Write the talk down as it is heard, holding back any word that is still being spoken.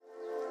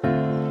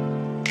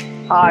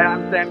Hi,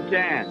 I'm Sam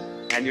Chan,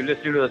 and you're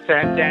listening to the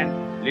Sam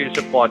Chan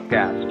Leadership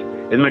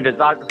Podcast. It's my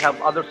desire to help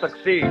others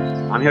succeed.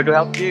 I'm here to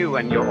help you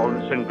and your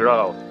organization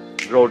grow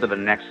to the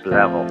next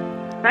level.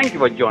 Thank you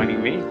for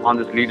joining me on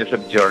this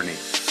leadership journey.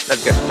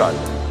 Let's get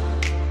started.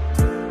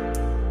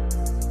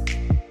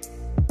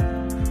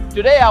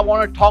 Today, I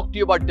want to talk to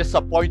you about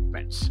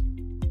disappointments.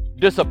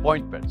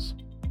 Disappointments.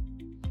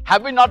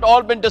 Have we not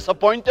all been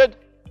disappointed?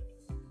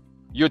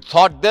 You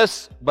thought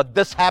this, but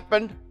this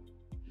happened.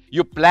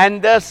 You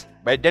planned this,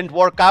 but it didn't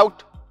work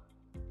out.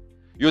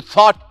 You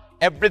thought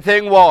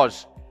everything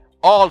was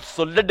all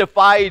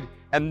solidified,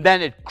 and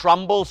then it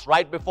crumbles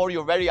right before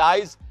your very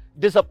eyes.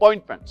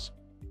 Disappointments.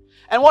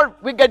 And when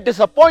we get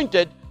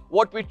disappointed,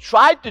 what we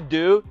try to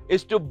do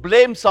is to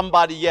blame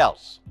somebody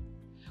else.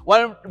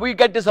 When we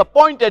get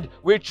disappointed,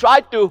 we try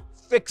to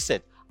fix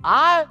it.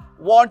 I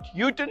want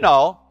you to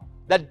know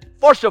that,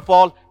 first of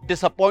all,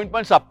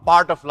 disappointments are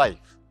part of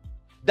life.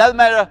 Doesn't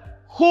matter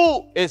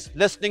who is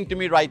listening to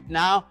me right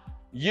now,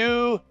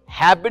 you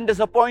have been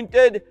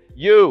disappointed,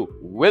 you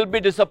will be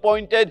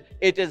disappointed.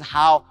 It is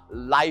how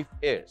life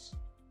is.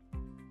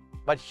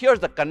 But here's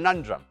the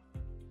conundrum.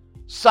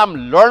 Some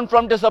learn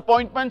from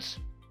disappointments,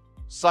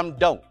 some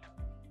don't.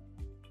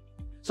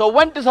 So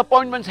when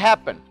disappointments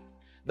happen,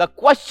 the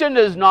question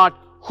is not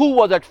who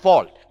was at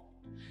fault.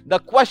 The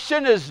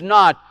question is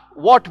not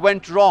what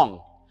went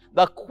wrong.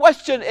 The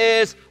question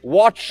is,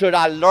 what should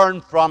I learn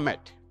from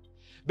it?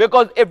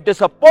 Because if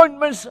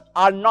disappointments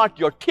are not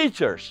your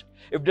teachers,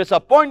 if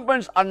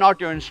disappointments are not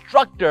your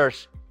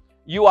instructors,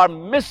 you are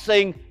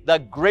missing the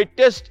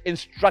greatest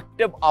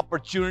instructive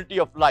opportunity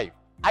of life.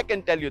 I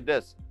can tell you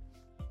this.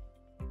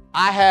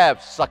 I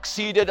have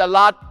succeeded a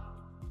lot.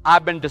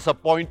 I've been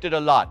disappointed a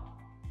lot.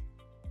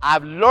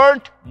 I've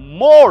learned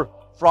more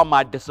from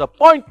my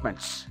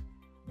disappointments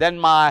than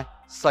my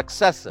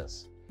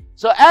successes.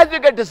 So as you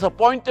get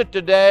disappointed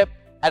today,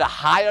 at a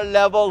higher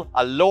level,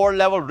 a lower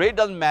level, really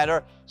doesn't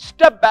matter,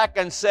 step back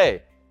and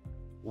say,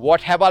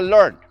 what have I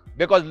learned?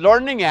 Because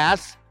learning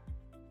asks,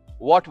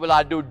 what will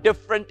I do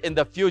different in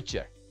the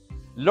future?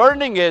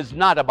 Learning is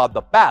not about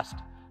the past.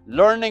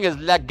 Learning is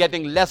like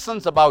getting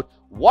lessons about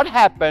what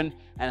happened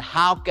and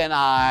how can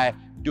I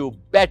do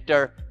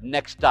better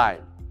next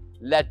time.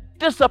 Let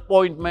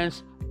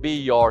disappointments be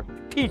your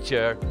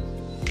teacher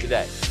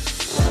today.